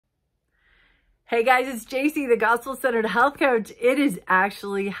Hey guys, it's JC, the Gospel Centered Health Coach. It is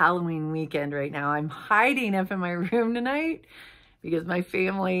actually Halloween weekend right now. I'm hiding up in my room tonight because my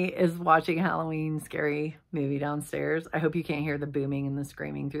family is watching a Halloween scary movie downstairs. I hope you can't hear the booming and the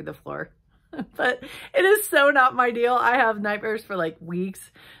screaming through the floor. But it is so not my deal. I have nightmares for like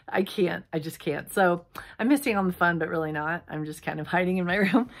weeks. I just can't. So I'm missing on the fun, but really not. I'm just kind of hiding in my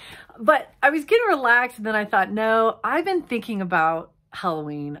room. But I was getting relaxed and then I thought, no, I've been thinking about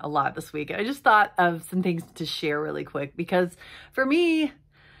Halloween a lot this week. I just thought of some things to share really quick because for me,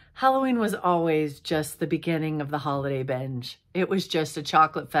 Halloween was always just the beginning of the holiday binge. It was just a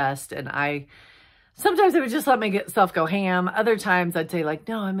chocolate fest, and sometimes I would just let myself go ham. Other times I'd say like,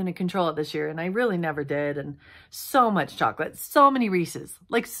 no, I'm going to control it this year. And I really never did. And so much chocolate, so many Reese's,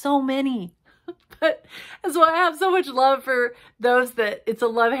 like so many. But that's why I have so much love for those that it's a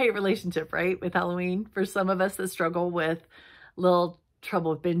love-hate relationship, right? With Halloween, for some of us that struggle with little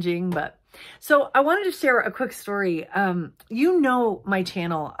trouble with binging. But so I wanted to share a quick story. You know, my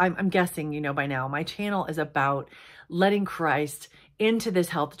channel, I'm guessing, you know, by now, my channel is about letting Christ into this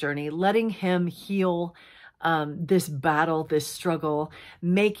health journey, letting him heal this battle, this struggle,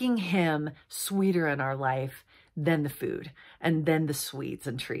 making him sweeter in our life than the food and then the sweets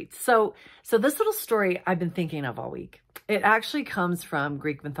and treats. So this little story I've been thinking of all week, it actually comes from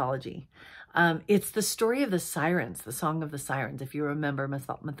Greek mythology. It's the story of the sirens, the song of the sirens. If you remember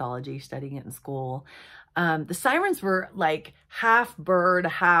mythology, studying it in school, the sirens were like half bird,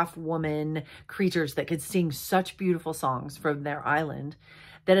 half woman creatures that could sing such beautiful songs from their island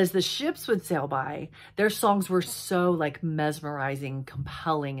that as the ships would sail by, their songs were so like mesmerizing,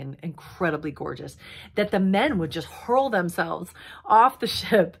 compelling, and incredibly gorgeous that the men would just hurl themselves off the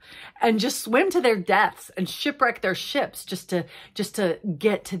ship and just swim to their deaths and shipwreck their ships just to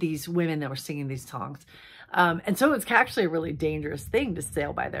get to these women that were singing these songs. And so it's actually a really dangerous thing to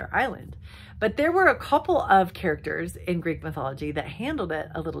sail by their island. But there were a couple of characters in Greek mythology that handled it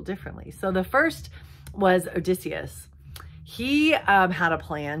a little differently. So the first was Odysseus. He had a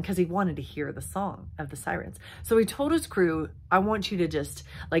plan because he wanted to hear the song of the sirens. So he told his crew, I want you to just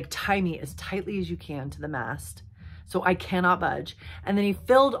like tie me as tightly as you can to the mast so I cannot budge. And then he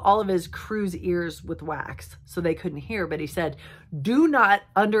filled all of his crew's ears with wax so they couldn't hear. But he said, do not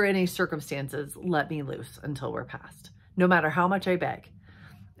under any circumstances let me loose until we're past, no matter how much I beg.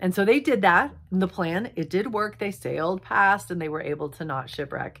 And so they did that. The plan, it did work. They sailed past and they were able to not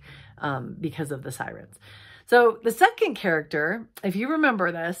shipwreck because of the sirens. So the second character, if you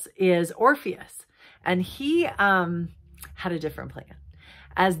remember this, is Orpheus. And he had a different plan.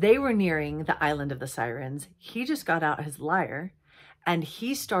 As they were nearing the island of the sirens, he just got out his lyre and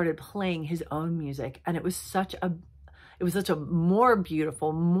he started playing his own music. And it was such a more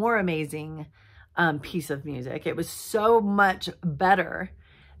beautiful, more amazing piece of music. It was so much better.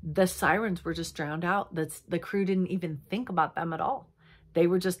 The sirens were just drowned out. The crew didn't even think about them at all. They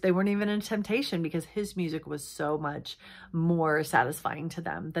weren't even in temptation because his music was so much more satisfying to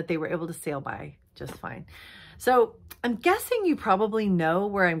them that they were able to sail by just fine. So I'm guessing you probably know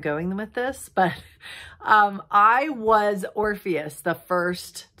where I'm going with this, but I was Odysseus, the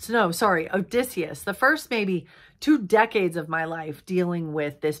first maybe 2 decades of my life dealing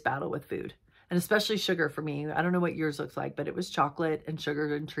with this battle with food. And especially sugar for me. I don't know what yours looks like, but it was chocolate and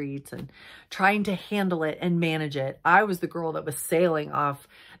sugar and treats and trying to handle it and manage it. I was the girl that was sailing off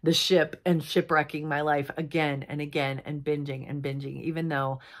the ship and shipwrecking my life again and again and binging, even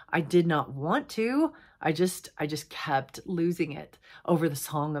though I did not want to. I just kept losing it over the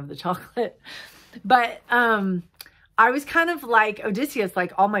song of the chocolate. But I was kind of like Odysseus,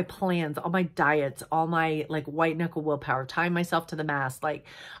 like all my plans, all my diets, all my like white knuckle willpower, tying myself to the mast, like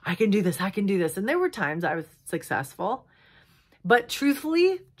I can do this, I can do this. And there were times I was successful, but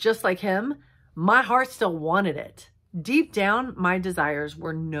truthfully, just like him, my heart still wanted it. Deep down, my desires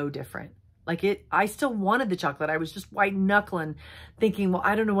were no different. I still wanted the chocolate. I was just white knuckling thinking, well,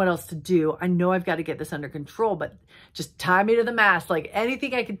 I don't know what else to do. I know I've got to get this under control, but just tie me to the mast, like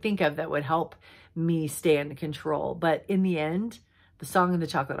anything I could think of that would help me stay in control. But in the end, the song and the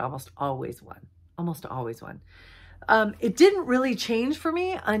chocolate almost always won. It didn't really change for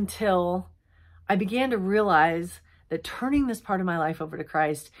me until I began to realize that turning this part of my life over to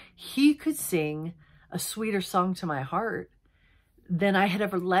Christ, he could sing a sweeter song to my heart than I had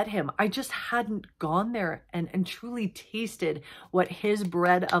ever let him. I just hadn't gone there and truly tasted what his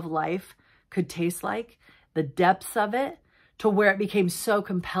bread of life could taste like, the depths of it, to where it became so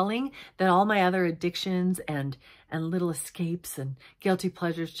compelling that all my other addictions and little escapes and guilty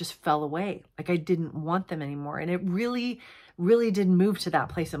pleasures just fell away. Like I didn't want them anymore. And it really, really did move to that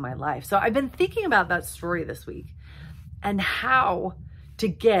place in my life. So I've been thinking about that story this week and how to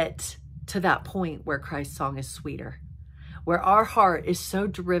get to that point where Christ's song is sweeter, where our heart is so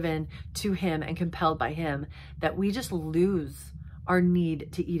driven to him and compelled by him that we just lose our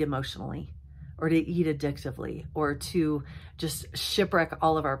need to eat emotionally or to eat addictively or to just shipwreck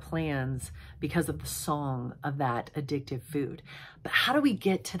all of our plans because of the song of that addictive food. But how do we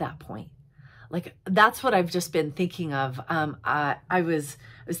get to that point? Like, that's what I've just been thinking of. I was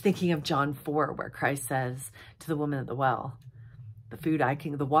thinking of John 4, where Christ says to the woman at the well,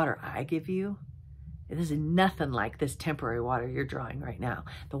 the water I give you, it is nothing like this temporary water you're drawing right now.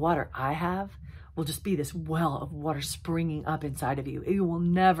 The water I have will just be this well of water springing up inside of you. You will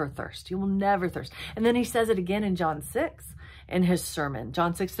never thirst. You will never thirst. And then he says it again in John 6 in his sermon.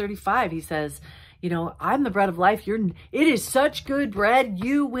 John 6:35, he says, you know, I'm the bread of life. It is such good bread.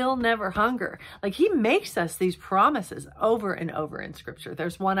 You will never hunger. Like, he makes us these promises over and over in scripture.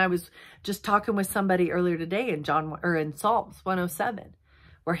 There's one I was just talking with somebody earlier today in Psalms 107,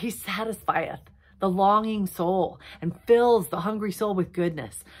 where he satisfieth the longing soul and fills the hungry soul with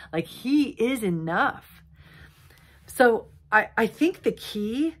goodness. Like, he is enough. So I think the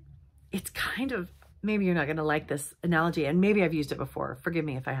key, it's kind of, maybe you're not going to like this analogy, and maybe I've used it before. Forgive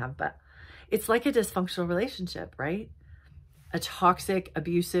me if I have, but it's like a dysfunctional relationship, right? A toxic,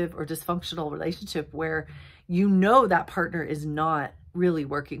 abusive, or dysfunctional relationship where you know that partner is not really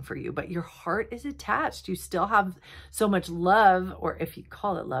working for you, but your heart is attached. You still have so much love, or if you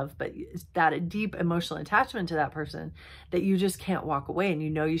call it love, but it's that a deep emotional attachment to that person that you just can't walk away, and you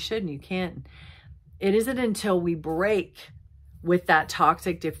know you should and you can't. It isn't until we break with that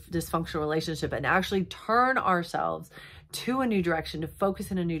toxic, dysfunctional relationship and actually turn ourselves to a new direction, to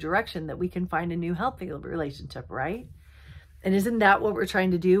focus in a new direction, that we can find a new healthy relationship, right? And isn't that what we're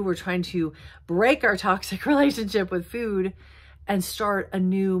trying to do? We're trying to break our toxic relationship with food and start a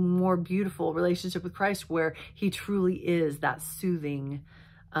new, more beautiful relationship with Christ, where he truly is that soothing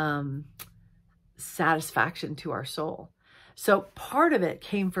satisfaction to our soul. So part of it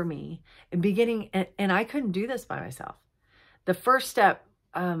came for me in beginning, and I couldn't do this by myself. The first step,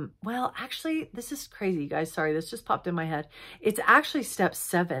 well, actually, this is crazy, guys. Sorry, this just popped in my head. It's actually step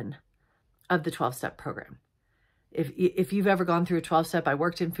 7 of the 12-step program. If you've ever gone through a 12-step, I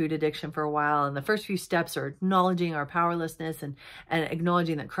worked in food addiction for a while, and the first few steps are acknowledging our powerlessness and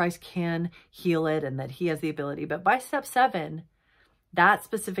acknowledging that Christ can heal it and that he has the ability. But by step 7, that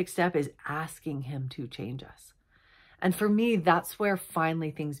specific step is asking him to change us. And for me, that's where finally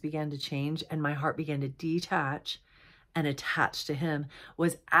things began to change and my heart began to detach and attach to him,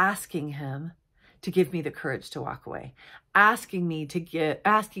 was asking him to give me the courage to walk away, asking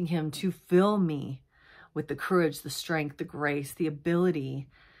him to fill me with the courage, the strength, the grace, the ability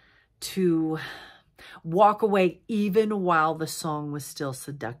to walk away even while the song was still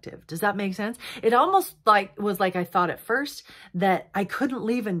seductive. Does that make sense? It almost was like I thought at first that I couldn't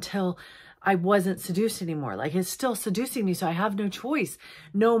leave until I wasn't seduced anymore. Like, it's still seducing me, so I have no choice.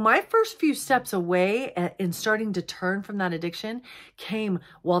 No, my first few steps away in starting to turn from that addiction came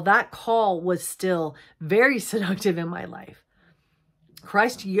while that call was still very seductive in my life.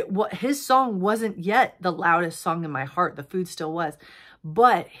 Christ, his song wasn't yet the loudest song in my heart. The food still was.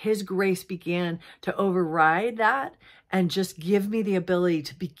 But his grace began to override that and just give me the ability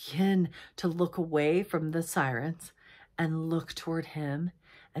to begin to look away from the sirens and look toward him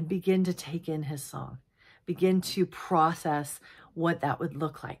and begin to take in his song, begin to process what that would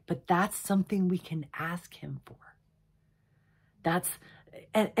look like. But that's something we can ask him for.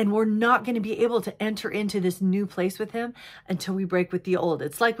 And we're not going to be able to enter into this new place with him until we break with the old.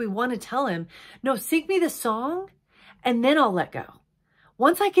 It's like we want to tell him, no, sing me the song and then I'll let go.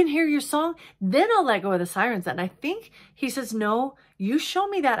 Once I can hear your song, then I'll let go of the sirens. And I think he says, no, you show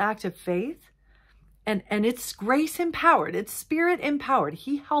me that act of faith. And it's grace empowered. It's spirit empowered.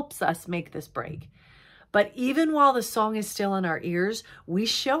 He helps us make this break. But even while the song is still in our ears, we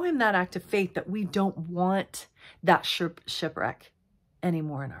show him that act of faith that we don't want that shipwreck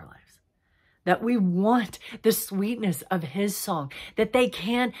anymore in our lives. That we want the sweetness of his song. That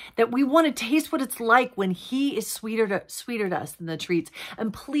we want to taste what it's like when he is sweeter to us than the treats.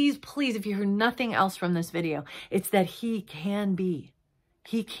 And please, please, if you heard nothing else from this video, it's that he can be.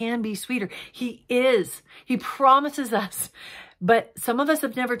 He can be sweeter. He is. He promises us. But some of us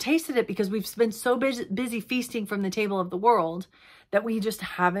have never tasted it because we've been so busy feasting from the table of the world that we just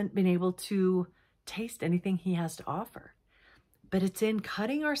haven't been able to taste anything he has to offer. But it's in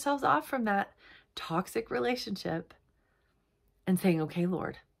cutting ourselves off from that toxic relationship and saying, okay,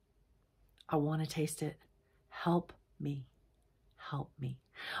 Lord, I want to taste it. Help me. Help me.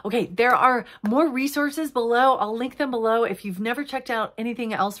 Okay, there are more resources below. I'll link them below. If you've never checked out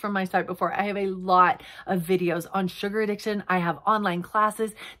anything else from my site before, I have a lot of videos on sugar addiction. I have online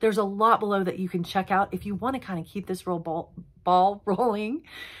classes. There's a lot below that you can check out if you want to kind of keep this ball rolling.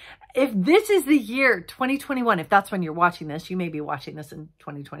 If this is the year 2021, if that's when you're watching this, you may be watching this in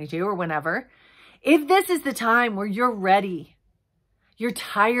 2022 or whenever. If this is the time where you're ready, you're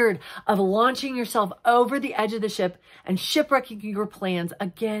tired of launching yourself over the edge of the ship and shipwrecking your plans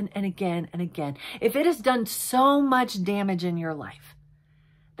again and again and again. If it has done so much damage in your life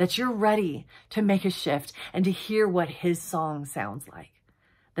that you're ready to make a shift and to hear what his song sounds like,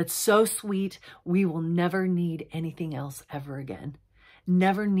 that's so sweet, we will never need anything else ever again.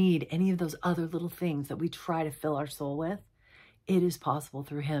 Never need any of those other little things that we try to fill our soul with. It is possible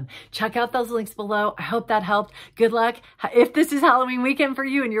through him. Check out those links below. I hope that helped. Good luck. If this is Halloween weekend for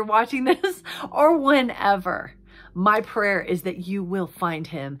you and you're watching this or whenever, my prayer is that you will find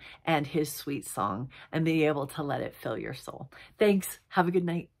him and his sweet song and be able to let it fill your soul. Thanks. Have a good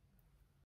night.